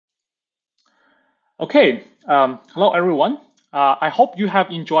Hello everyone. I hope you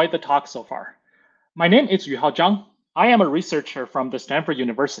have enjoyed the talk so far. My name is Yuhao Zhang. I am a researcher from the Stanford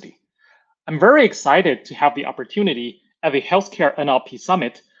University. I'm very excited to have the opportunity at the Healthcare NLP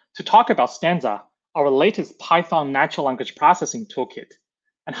Summit to talk about Stanza, our latest Python natural language processing toolkit,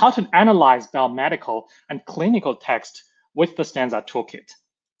 and how to analyze biomedical and clinical text with the Stanza toolkit.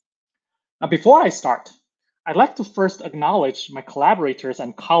 Now, before I start, I'd like to first acknowledge my collaborators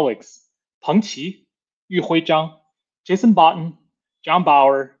and colleagues, Peng Qi, Yuhui Zhang, Jason Botten, John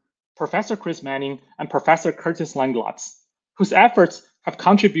Bauer, Professor Chris Manning, and Professor Curtis Langlotz, whose efforts have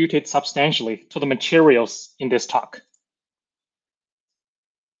contributed substantially to the materials in this talk.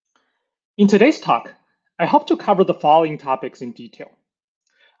 In today's talk, I hope to cover the following topics in detail.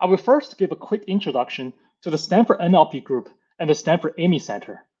 I will first give a quick introduction to the Stanford NLP Group and the Stanford AMI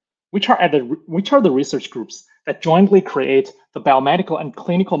Center, which are the research groups that jointly create the biomedical and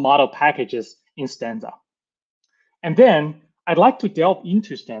clinical model packages in Stanza. And then I'd like to delve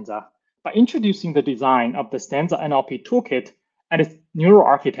into Stanza by introducing the design of the Stanza NLP toolkit and its neural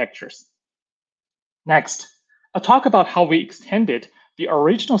architectures. Next, I'll talk about how we extended the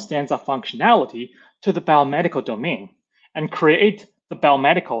original Stanza functionality to the biomedical domain and create the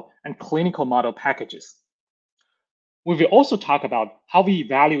biomedical and clinical model packages. We will also talk about how we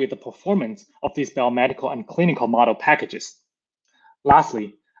evaluate the performance of these biomedical and clinical model packages.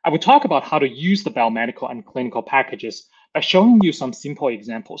 Lastly, I will talk about how to use the biomedical and clinical packages by showing you some simple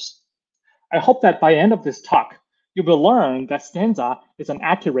examples. I hope that by the end of this talk, you will learn that Stanza is an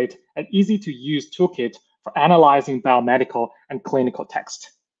accurate and easy to use toolkit for analyzing biomedical and clinical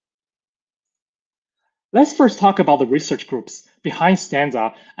text. Let's first talk about the research groups behind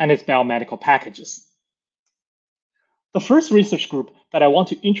Stanza and its biomedical packages. The first research group that I want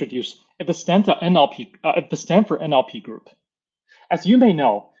to introduce is the Stanford NLP group. As you may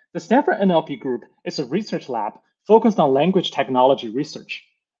know, the Stanford NLP group is a research lab focused on language technology research,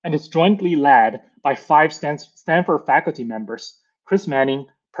 and it's jointly led by 5 Stanford faculty members, Chris Manning,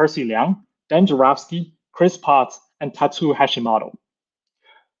 Percy Liang, Dan Jarofsky, Chris Potts, and Tatsuo Hashimoto.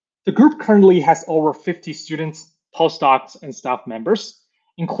 The group currently has over 50 students, postdocs, and staff members,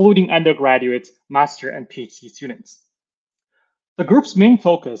 including undergraduate, master, and PhD students. The group's main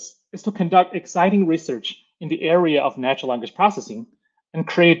focus is to conduct exciting research in the area of natural language processing and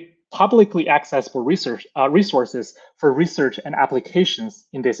create publicly accessible resources for research and applications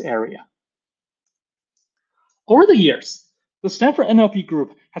in this area. Over the years, the Stanford NLP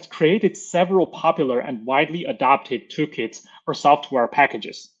group has created several popular and widely adopted toolkits or software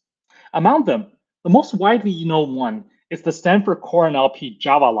packages. Among them, the most widely known one is the Stanford Core NLP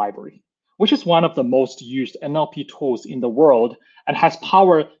Java library, which is one of the most used NLP tools in the world and has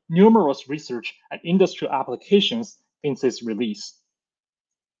powered numerous research and industrial applications since its release.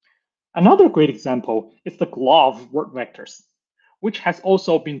 Another great example is the GloVe word vectors, which has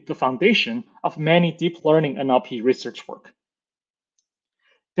also been the foundation of many deep learning NLP research work.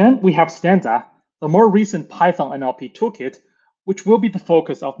 Then we have Stanza, the more recent Python NLP toolkit, which will be the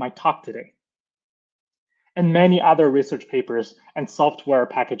focus of my talk today, and many other research papers and software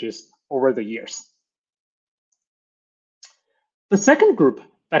packages over the years. The second group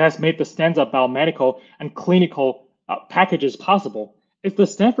that has made the Stanza biomedical and clinical packages possible is the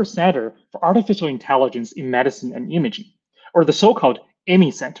Stanford Center for Artificial Intelligence in Medicine and Imaging, or the so-called AMI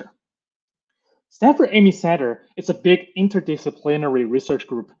Center. Stanford AMI Center is a big interdisciplinary research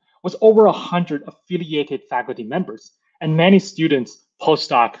group with over 100 affiliated faculty members and many students,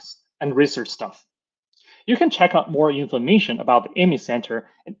 postdocs, and research staff. You can check out more information about the AMI Center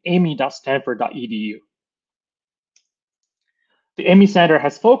at amy.stanford.edu. The AMI Center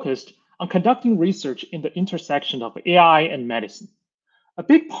has focused on conducting research in the intersection of AI and medicine. A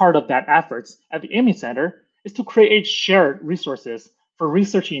big part of that efforts at the AMI Center is to create shared resources for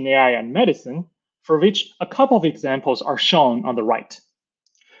research in AI and medicine, for which a couple of examples are shown on the right.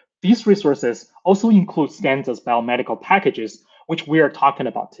 These resources also include Stanza's biomedical packages, which we are talking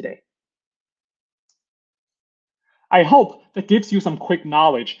about today. I hope that gives you some quick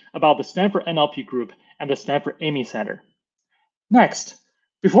knowledge about the Stanford NLP group and the Stanford AMI Center. Next,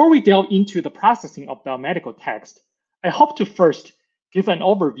 before we delve into the processing of biomedical text, I hope to first give an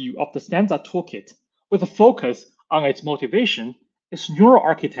overview of the Stanza toolkit with a focus on its motivation, its neural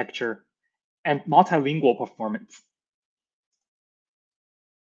architecture, and multilingual performance.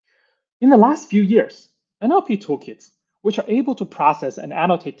 In the last few years, NLP toolkits, which are able to process and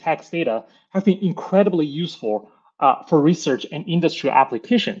annotate text data, have been incredibly useful for research and industrial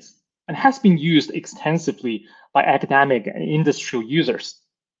applications, and has been used extensively by academic and industrial users.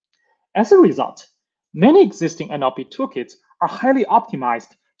 As a result, many existing NLP toolkits are highly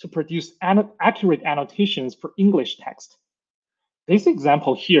optimized to produce accurate annotations for English text. This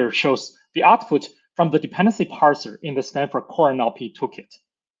example here shows the output from the dependency parser in the Stanford Core NLP toolkit.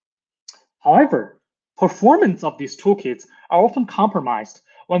 However, performance of these toolkits are often compromised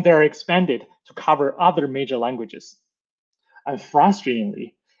when they are expanded to cover other major languages. And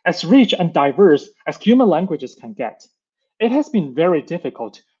frustratingly, as rich and diverse as human languages can get, it has been very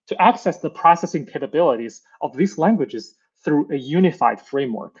difficult to access the processing capabilities of these languages through a unified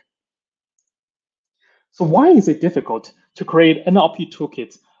framework. So why is it difficult to create NLP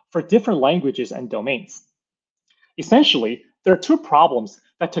toolkits for different languages and domains? Essentially, there are two problems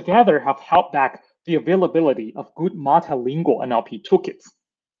that together have held back the availability of good multilingual NLP toolkits.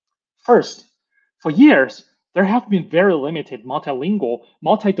 First, for years, there have been very limited multilingual,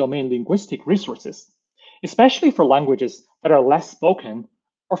 multi-domain linguistic resources, especially for languages that are less spoken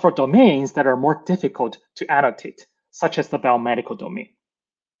or for domains that are more difficult to annotate, such as the biomedical domain.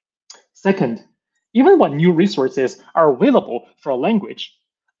 Second, even when new resources are available for a language,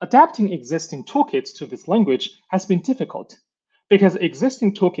 adapting existing toolkits to this language has been difficult because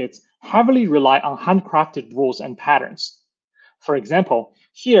existing toolkits heavily rely on handcrafted rules and patterns. For example,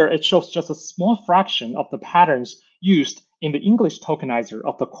 here it shows just a small fraction of the patterns used in the English tokenizer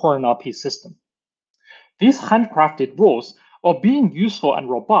of the Core NLP system. These handcrafted rules, while being useful and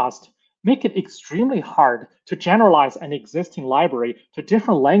robust, make it extremely hard to generalize an existing library to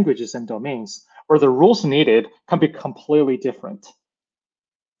different languages and domains where the rules needed can be completely different.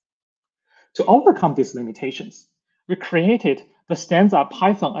 To overcome these limitations, we created the Stanza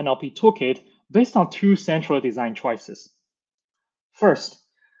Python NLP toolkit based on two central design choices. First,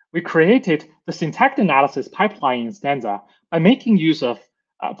 we created the syntactic analysis pipeline in Stanza by making use of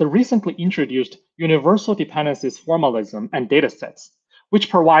the recently introduced universal dependencies formalism and datasets, which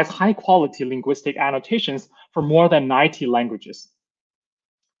provides high-quality linguistic annotations for more than 90 languages.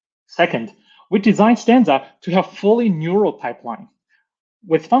 Second, we designed Stanza to have fully neural pipeline,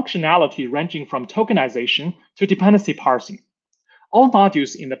 with functionality ranging from tokenization to dependency parsing. All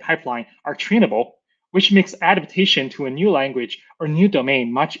modules in the pipeline are trainable, which makes adaptation to a new language or new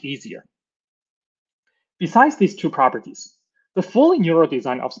domain much easier. Besides these two properties, the fully neural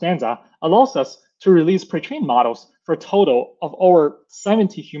design of Stanza allows us to release pre-trained models for a total of over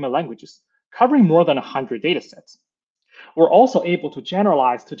 70 human languages, covering more than 100 datasets. We're also able to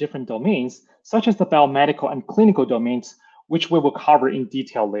generalize to different domains, such as the biomedical and clinical domains, which we will cover in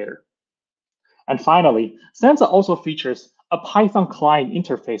detail later. And finally, Stanza also features a Python client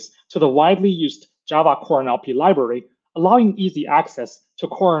interface to the widely used Java Core NLP library, allowing easy access to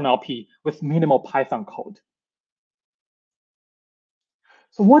Core NLP with minimal Python code.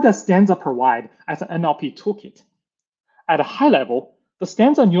 So what does Stanza provide as an NLP toolkit? At a high level, the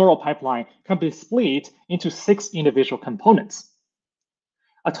Stanza neural pipeline can be split into 6 individual components.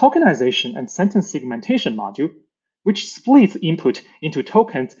 A tokenization and sentence segmentation module, which splits input into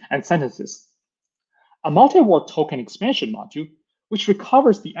tokens and sentences. A multi-word token expansion module, which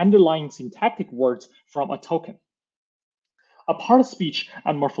recovers the underlying syntactic words from a token. A part speech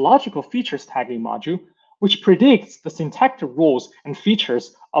and morphological features tagging module, which predicts the syntactic rules and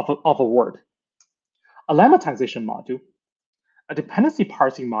features of a word. A lemmatization module, a dependency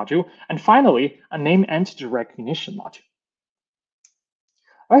parsing module, and finally, a name entity recognition module.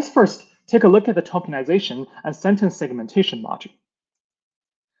 Let's first take a look at the tokenization and sentence segmentation module.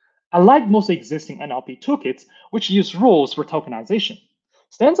 Unlike most existing NLP toolkits, which use rules for tokenization,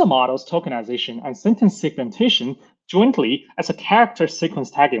 Stanza models tokenization and sentence segmentation jointly as a character sequence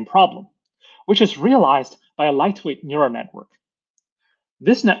tagging problem, which is realized by a lightweight neural network.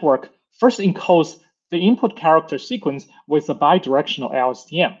 This network first encodes the input character sequence with a bidirectional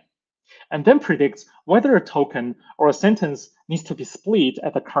LSTM, and then predicts whether a token or a sentence needs to be split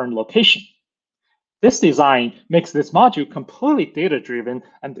at the current location. This design makes this module completely data-driven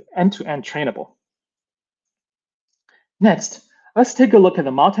and end-to-end trainable. Next, let's take a look at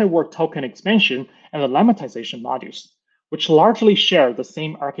the multi-word token expansion and the lemmatization modules, which largely share the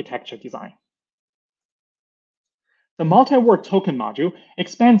same architecture design. The multi-word token module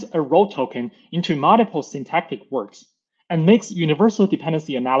expands a row token into multiple syntactic words and makes universal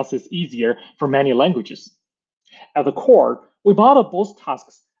dependency analysis easier for many languages. At the core, we model both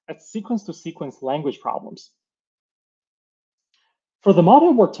tasks as sequence-to-sequence language problems. For the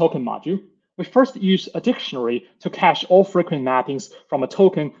multi-word token module, we first use a dictionary to cache all frequent mappings from a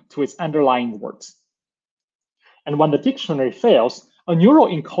token to its underlying words. And when the dictionary fails, a neural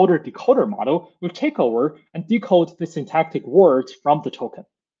encoder-decoder model will take over and decode the syntactic words from the token.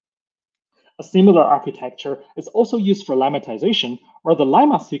 A similar architecture is also used for lemmatization, where the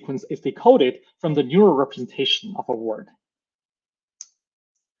lemma sequence is decoded from the neural representation of a word.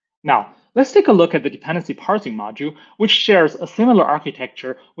 Now, let's take a look at the dependency parsing module, which shares a similar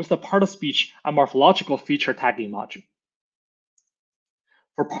architecture with the part-of-speech and morphological feature tagging module.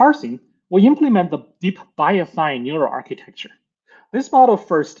 For parsing, we implement the deep bi-affine neural architecture. This model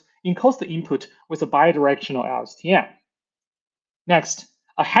first encodes the input with a bidirectional LSTM. Next,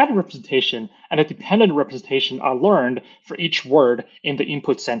 a head representation and a dependent representation are learned for each word in the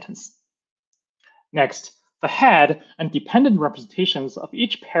input sentence. Next, the head and dependent representations of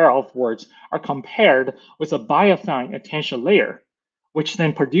each pair of words are compared with a bi-affine attention layer, which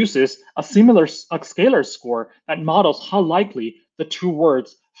then produces a scalar score that models how likely the two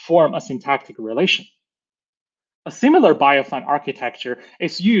words form a syntactic relation. A similar bi-affine architecture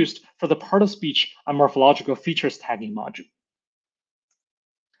is used for the part-of-speech and morphological features tagging module.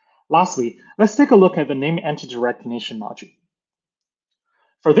 Lastly, let's take a look at the name entity recognition module.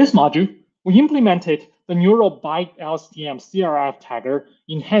 For this module, we implemented the neural byte LSTM CRF tagger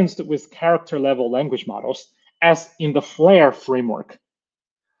enhanced with character-level language models, as in the FLAIR framework.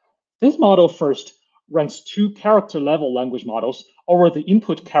 This model first runs two character-level language models over the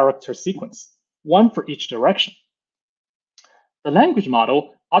input character sequence, one for each direction. The language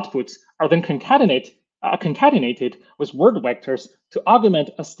model outputs are then concatenated with word vectors to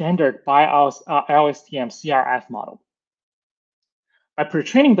augment a standard LSTM CRF model. By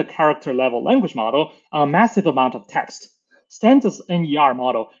pre-training the character-level language model on a massive amount of text, Stanza's NER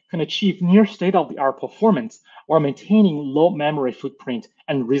model can achieve near state-of-the-art performance while maintaining low memory footprint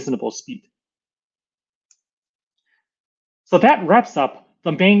and reasonable speed. So that wraps up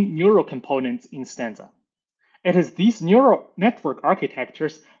the main neural components in Stanza. It is these neural network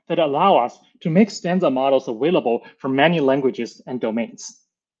architectures that allow us to make Stanza models available for many languages and domains.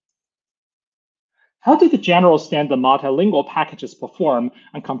 How did the general Stanza multilingual packages perform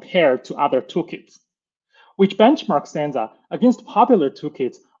and compare to other toolkits? We benchmark Stanza against popular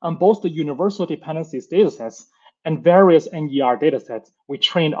toolkits on both the universal dependencies datasets and various NER datasets we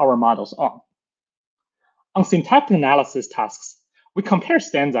trained our models on. On syntactic analysis tasks, we compare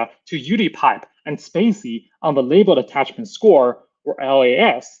Stanza to UDPipe and spaCy on the labeled attachment score, or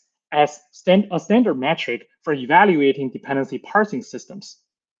LAS, as a standard metric for evaluating dependency parsing systems.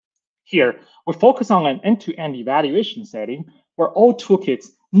 Here, we focus on an end-to-end evaluation setting where all toolkits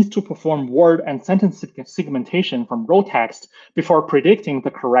need to perform word and sentence segmentation from raw text before predicting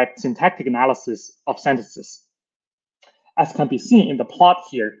the correct syntactic analysis of sentences. As can be seen in the plot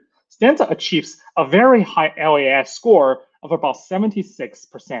here, Stanza achieves a very high LAS score of about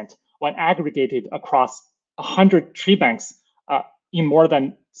 76% when aggregated across 100 tree banks in more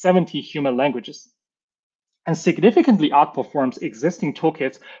than 70 human languages, and significantly outperforms existing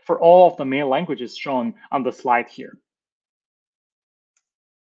toolkits for all of the main languages shown on the slide here.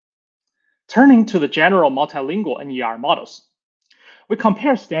 Turning to the general multilingual NER models, we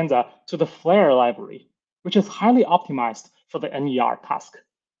compare Stanza to the FLAIR library, which is highly optimized for the NER task,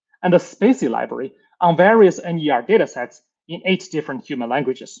 and the spaCy library on various NER datasets in 8 different human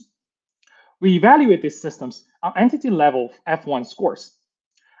languages. We evaluate these systems on entity-level F1 scores.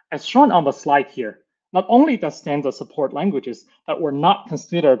 As shown on the slide here, not only does Stanza support languages that were not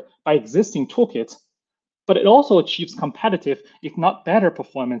considered by existing toolkits, but it also achieves competitive, if not better,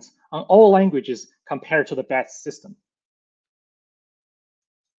 performance on all languages compared to the best system.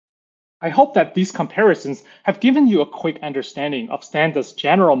 I hope that these comparisons have given you a quick understanding of Stanza's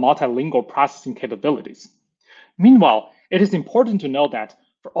general multilingual processing capabilities. Meanwhile, it is important to note that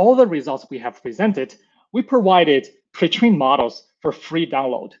for all the results we have presented, we provided pre-trained models for free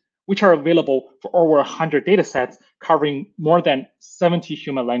download, which are available for over 100 datasets covering more than 70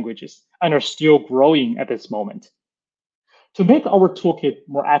 human languages and are still growing at this moment. To make our toolkit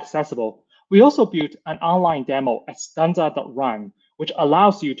more accessible, we also built an online demo at stanza.run, which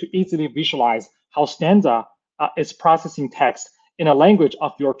allows you to easily visualize how Stanza is processing text in a language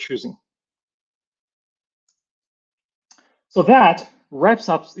of your choosing. So that wraps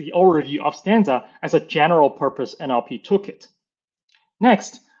up the overview of Stanza as a general purpose NLP toolkit.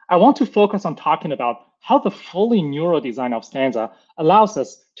 Next, I want to focus on talking about how the fully neural design of Stanza allows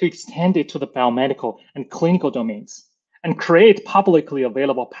us to extend it to the biomedical and clinical domains and create publicly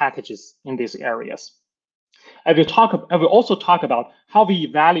available packages in these areas. I will also talk about how we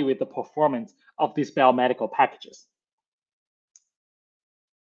evaluate the performance of these biomedical packages.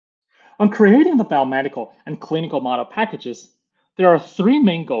 On creating the biomedical and clinical model packages, there are 3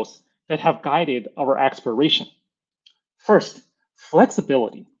 main goals that have guided our exploration. First,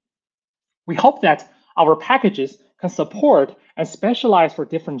 flexibility. We hope that our packages can support and specialize for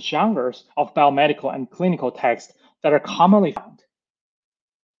different genres of biomedical and clinical text that are commonly found.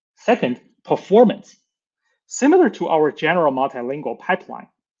 Second, performance. Similar to our general multilingual pipeline,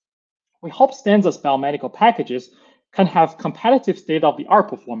 We hope Stanza's biomedical packages can have competitive state-of-the-art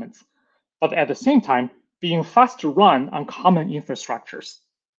performance, but at the same time, being fast to run on common infrastructures.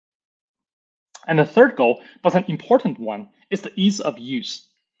 And the third goal, but an important one, is the ease of use.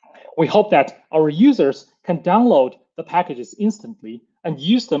 We hope that our users can download the packages instantly and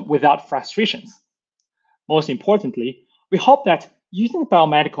use them without frustrations. Most importantly, we hope that using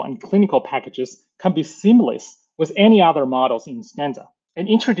biomedical and clinical packages can be seamless with any other models in Stanza and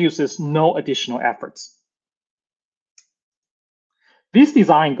introduces no additional efforts. These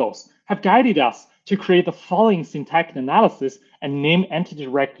design goals have guided us to create the following syntactic analysis and name entity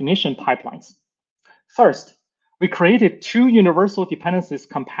recognition pipelines. First, we created two universal dependencies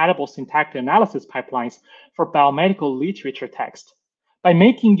compatible syntactic analysis pipelines for biomedical literature text by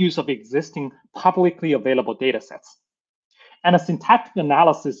making use of existing publicly available datasets, and a syntactic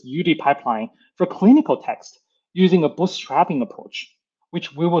analysis UD pipeline for clinical text using a bootstrapping approach,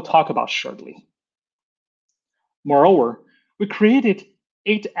 which we will talk about shortly. Moreover, we created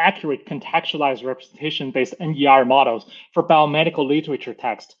 8 accurate contextualized representation-based NER models for biomedical literature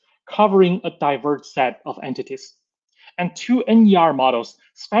text covering a diverse set of entities, and 2 NER models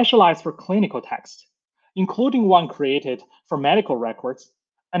specialized for clinical text, including one created for medical records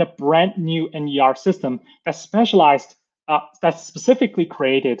and a brand new NER system that's specifically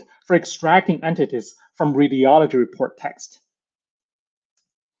created for extracting entities from radiology report text.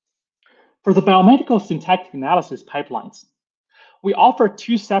 For the biomedical syntactic analysis pipelines, we offer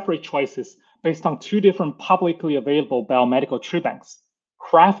 2 separate choices based on 2 different publicly available biomedical treebanks,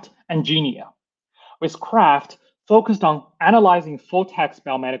 CRAFT and GENIA, with CRAFT focused on analyzing full-text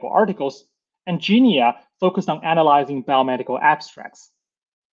biomedical articles and GENIA focused on analyzing biomedical abstracts.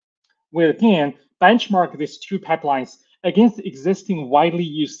 We again benchmark these 2 pipelines against existing widely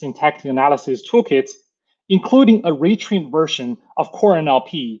used syntactic analysis toolkits, including a retrained version of Core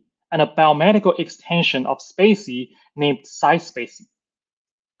NLP and a biomedical extension of spaCy named SciSpaCy.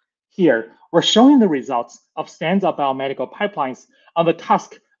 Here, we're showing the results of Stanza biomedical pipelines on the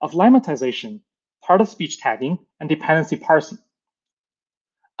task of lemmatization, part-of-speech tagging, and dependency parsing.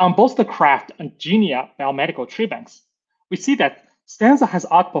 On both the CRAFT and GENIA biomedical treebanks, we see that Stanza has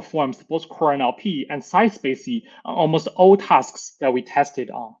outperformed both Core NLP and SciSpaCy on almost all tasks that we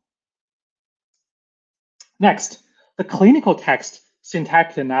tested on. Next, the clinical text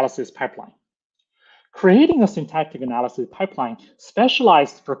syntactic analysis pipeline. Creating a syntactic analysis pipeline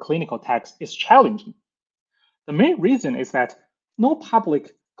specialized for clinical text is challenging. The main reason is that no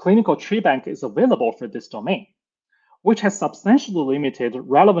public clinical treebank is available for this domain, which has substantially limited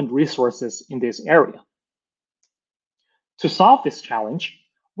relevant resources in this area. To solve this challenge,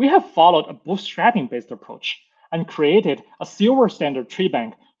 we have followed a bootstrapping-based approach and created a silver standard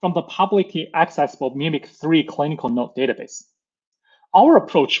treebank from the publicly accessible Mimic3 clinical note database. Our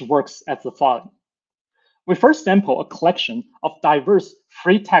approach works as the following. We first sample a collection of diverse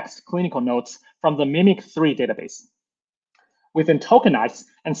free text clinical notes from the Mimic3 database. We then tokenize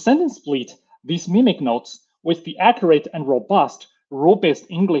and sentence split these Mimic notes with the accurate and robust rule-based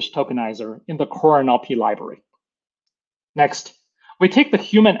English tokenizer in the Core NLP library. Next, we take the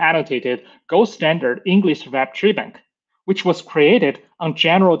human annotated gold standard English web treebank, which was created on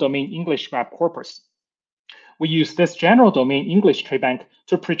general domain English web corpus. We use this general domain English treebank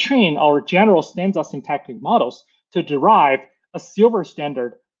to pre-train our general Stanza syntactic models to derive a silver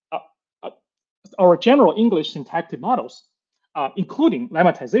standard, our general English syntactic models, including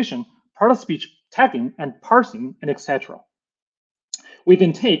lemmatization, part-of-speech tagging, and parsing, and etc. We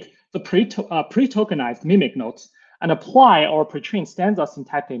then take the pre-tokenized Mimic notes and apply our pre-trained Stanza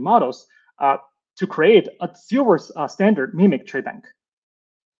syntactic models to create a silver standard Mimic treebank.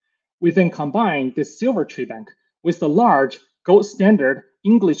 We then combine this silver treebank with the large gold standard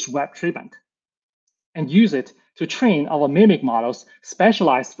English web treebank and use it to train our Mimic models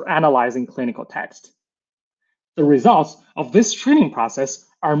specialized for analyzing clinical text. The results of this training process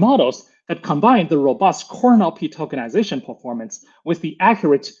are models that combine the robust Core NLP tokenization performance with the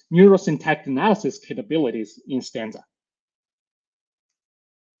accurate neurosyntactic analysis capabilities in Stanza.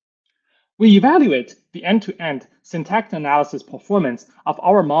 We evaluate the end-to-end syntactic analysis performance of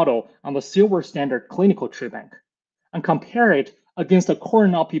our model on the silver standard clinical treebank and compare it against a Core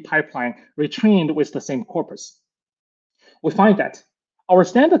NLP pipeline retrained with the same corpus. We find that our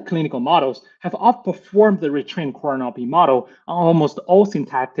standard clinical models have outperformed the retrained Core NLP model on almost all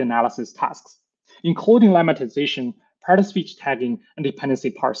syntactic analysis tasks, including lemmatization, part-of-speech tagging, and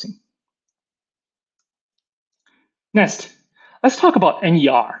dependency parsing. Next, let's talk about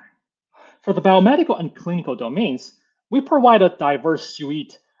NER. For the biomedical and clinical domains, we provide a diverse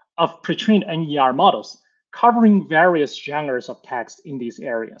suite of pre-trained NER models covering various genres of text in these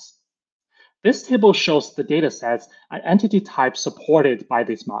areas. This table shows the datasets and entity types supported by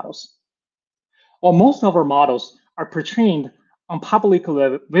these models. While most of our models are pre-trained on publicly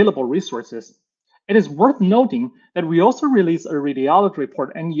available resources, it is worth noting that we also release a radiology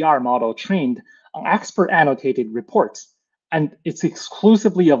report NER model trained on expert annotated reports, and it's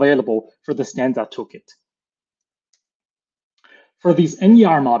exclusively available for the Stanza toolkit. For these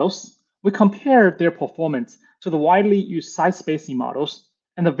NER models, we compare their performance to the widely used size spacing models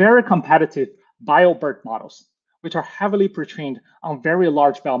and the very competitive BioBERT models, which are heavily pre-trained on very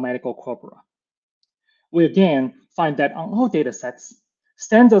large biomedical corpora. We again find that on all datasets,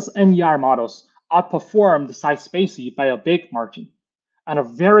 Stanza's NER models outperform the size spacing by a big margin and are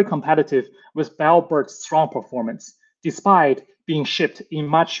very competitive with BioBERT's strong performance, despite being shipped in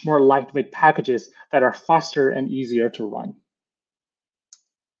much more lightweight packages that are faster and easier to run.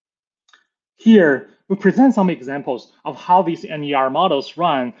 Here, we present some examples of how these NER models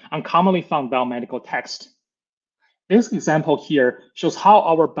run on commonly found biomedical text. This example here shows how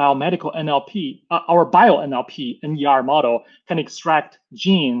our biomedical NLP, our BioNLP NER model can extract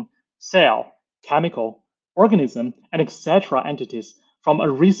gene, cell, chemical, organism, and etc. entities from a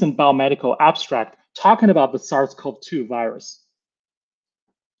recent biomedical abstract talking about the SARS-CoV-2 virus.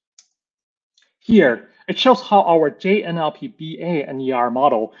 Here, it shows how our JNLP-BA NER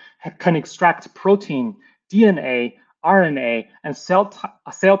model can extract protein, DNA, RNA, and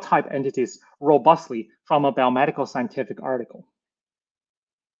cell type entities robustly from a biomedical scientific article.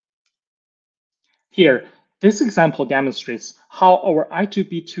 Here, this example demonstrates how our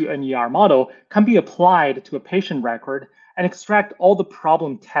I2B2 NER model can be applied to a patient record and extract all the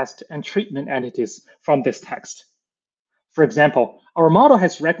problem test and treatment entities from this text. For example, our model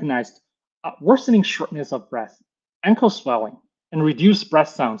has recognized worsening shortness of breath, ankle swelling, and reduced breath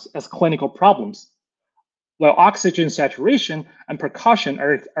sounds as clinical problems, while oxygen saturation and percussion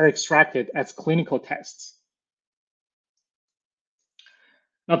are extracted as clinical tests.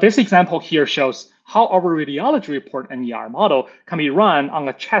 Now, this example here shows how our radiology report NER model can be run on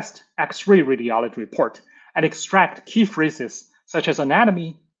a chest X-ray radiology report and extract key phrases such as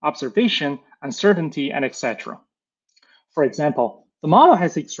anatomy, observation, uncertainty, and etc. For example, the model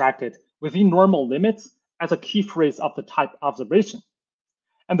has extracted within normal limits as a key phrase of the type observation,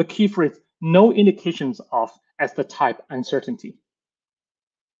 and the key phrase no indications of as the type uncertainty.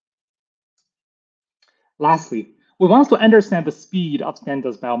 Lastly, we want to understand the speed of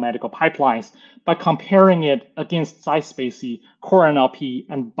Stanza's biomedical pipelines by comparing it against SciSpacey, Core NLP,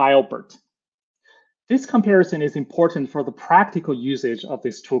 and BioBERT. This comparison is important for the practical usage of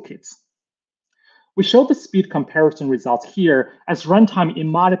these toolkits. We show the speed comparison results here as runtime in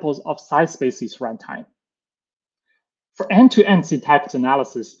multiples of SciSpacey's runtime. For end-to-end syntax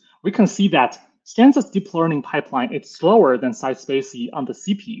analysis, we can see that Stanza's deep learning pipeline is slower than SciSpacey on the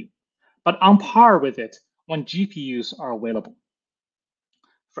CPU, but on par with it when GPUs are available.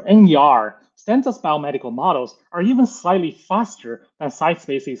 For NER, Stanza's biomedical models are even slightly faster than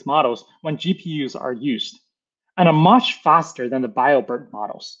SciSpacey's models when GPUs are used, and are much faster than the BioBERT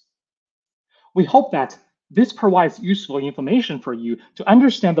models. We hope that this provides useful information for you to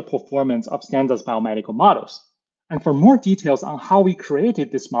understand the performance of Stanza's biomedical models. And for more details on how we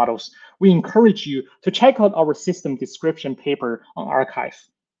created these models, we encourage you to check out our system description paper on arXiv.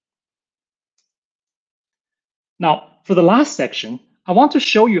 Now, for the last section, I want to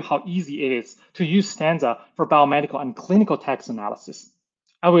show you how easy it is to use Stanza for biomedical and clinical text analysis.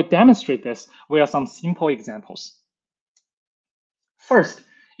 I will demonstrate this with some simple examples. First,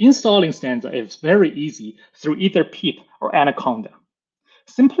 installing Stanza is very easy through either pip or Anaconda.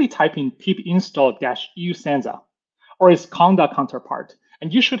 Simply type in pip install-u Stanza or its Conda counterpart,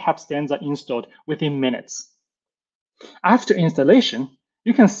 and you should have Stanza installed within minutes. After installation,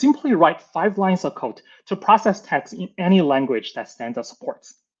 you can simply write 5 lines of code to process text in any language that Stanza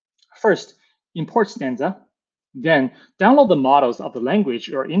supports. First, import Stanza, then download the models of the language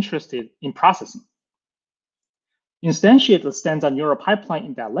you're interested in processing. Instantiate the Stanza neural pipeline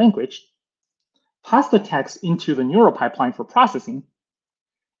in that language, pass the text into the neural pipeline for processing,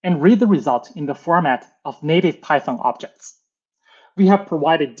 and read the result in the format of native Python objects. We have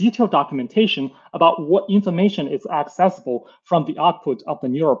provided detailed documentation about what information is accessible from the output of the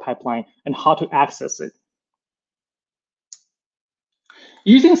neural pipeline and how to access it.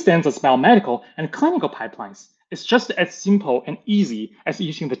 Using Stanza's biomedical and clinical pipelines is just as simple and easy as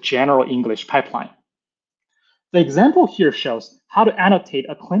using the general English pipeline. The example here shows how to annotate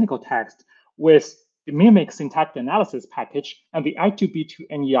a clinical text with the Mimic syntactic analysis package and the I2B2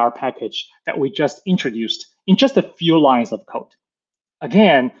 NER package that we just introduced in just a few lines of code.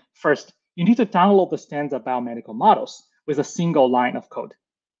 Again, first, you need to download the Stanza biomedical models with a single line of code.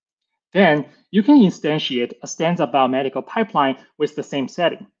 Then you can instantiate a Stanza Biomedical pipeline with the same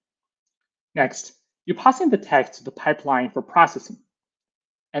setting. Next, you pass in the text to the pipeline for processing.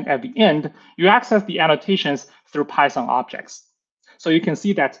 And at the end, you access the annotations through Python objects. So you can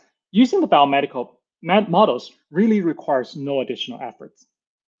see that using the biomedical models really requires no additional efforts.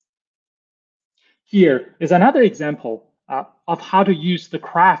 Here is another example of how to use the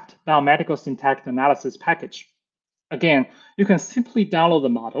Craft Biomedical Syntactic Analysis package. Again, you can simply download the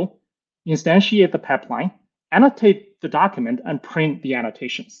model, instantiate the pipeline, annotate the document, and print the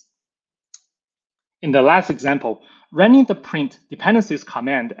annotations. In the last example, running the print dependencies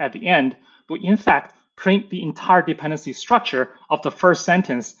command at the end will in fact print the entire dependency structure of the first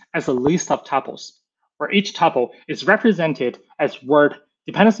sentence as a list of tuples, where each tuple is represented as word,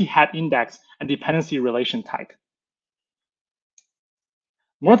 dependency head index, and dependency relation type.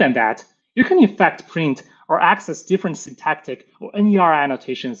 More than that, you can in fact print or access different syntactic or NER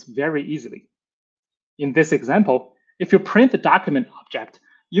annotations very easily. In this example, if you print the document object,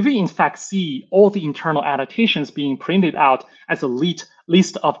 you will in fact see all the internal annotations being printed out as a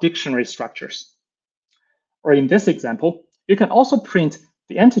list of dictionary structures. Or in this example, you can also print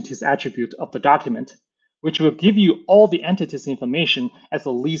the entities attribute of the document, which will give you all the entities information as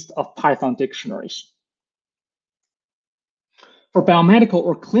a list of Python dictionaries. For biomedical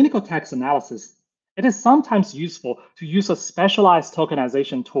or clinical text analysis, it is sometimes useful to use a specialized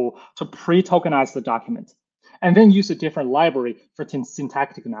tokenization tool to pre-tokenize the document, and then use a different library for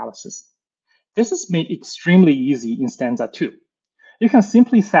syntactic analysis. This is made extremely easy in Stanza 2. You can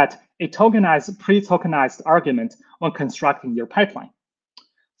simply set a pre-tokenized argument when constructing your pipeline.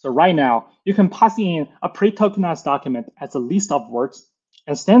 So right now, you can pass in a pre-tokenized document as a list of words,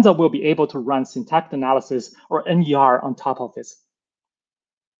 and Stanza will be able to run syntactic analysis or NER on top of this.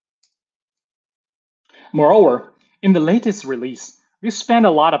 Moreover, in the latest release, we spent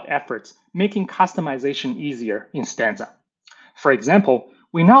a lot of effort making customization easier in Stanza. For example,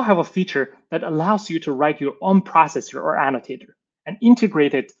 we now have a feature that allows you to write your own processor or annotator and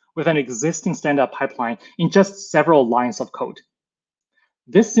integrate it with an existing Stanza pipeline in just several lines of code.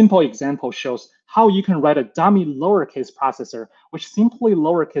 This simple example shows how you can write a dummy lowercase processor which simply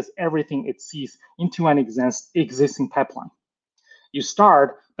lowercase everything it sees into an existing pipeline. You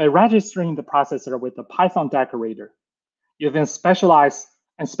start by registering the processor with the Python decorator. You then specialize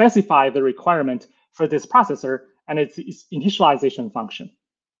and specify the requirement for this processor and its initialization function.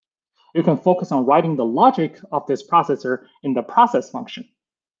 You can focus on writing the logic of this processor in the process function.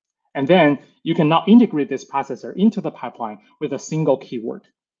 And then you can now integrate this processor into the pipeline with a single keyword.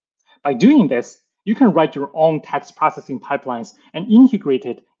 By doing this, you can write your own text processing pipelines and integrate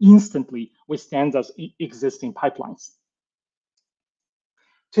it instantly with Stanza's existing pipelines.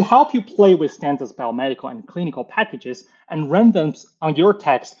 To help you play with Stanza's biomedical and clinical packages and run them on your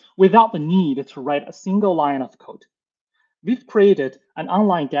text without the need to write a single line of code, we've created an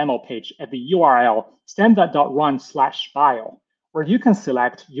online demo page at the URL stanza.run/bio, where you can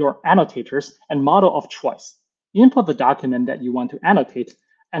select your annotators and model of choice, input the document that you want to annotate,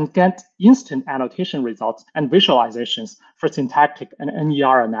 and get instant annotation results and visualizations for syntactic and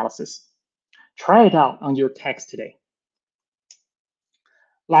NER analysis. Try it out on your text today.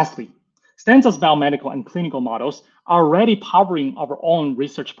 Lastly, Stanza's biomedical and clinical models are already powering our own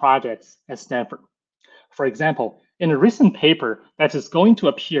research projects at Stanford. For example, in a recent paper that is going to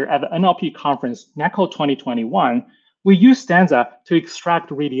appear at the NLP conference NACO 2021, we use Stanza to extract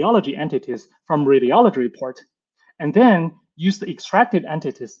radiology entities from radiology report, and then use the extracted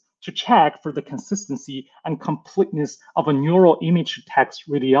entities to check for the consistency and completeness of a neural image text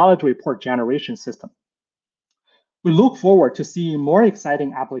radiology report generation system. We look forward to seeing more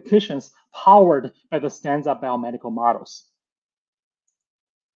exciting applications powered by the Stanza biomedical models.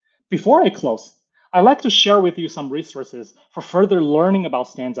 Before I close, I'd like to share with you some resources for further learning about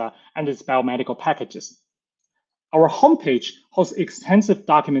Stanza and its biomedical packages. Our homepage hosts extensive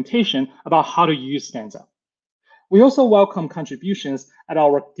documentation about how to use Stanza. We also welcome contributions at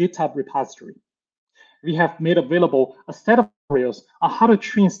our GitHub repository. We have made available a set of tutorials on how to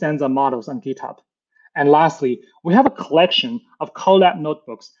train Stanza models on GitHub. And lastly, we have a collection of Colab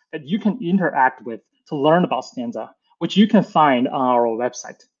notebooks that you can interact with to learn about Stanza, which you can find on our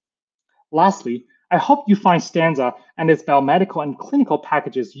website. Lastly, I hope you find Stanza and its biomedical and clinical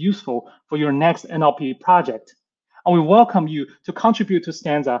packages useful for your next NLP project. And we welcome you to contribute to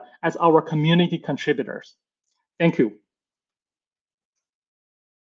Stanza as our community contributors. Thank you.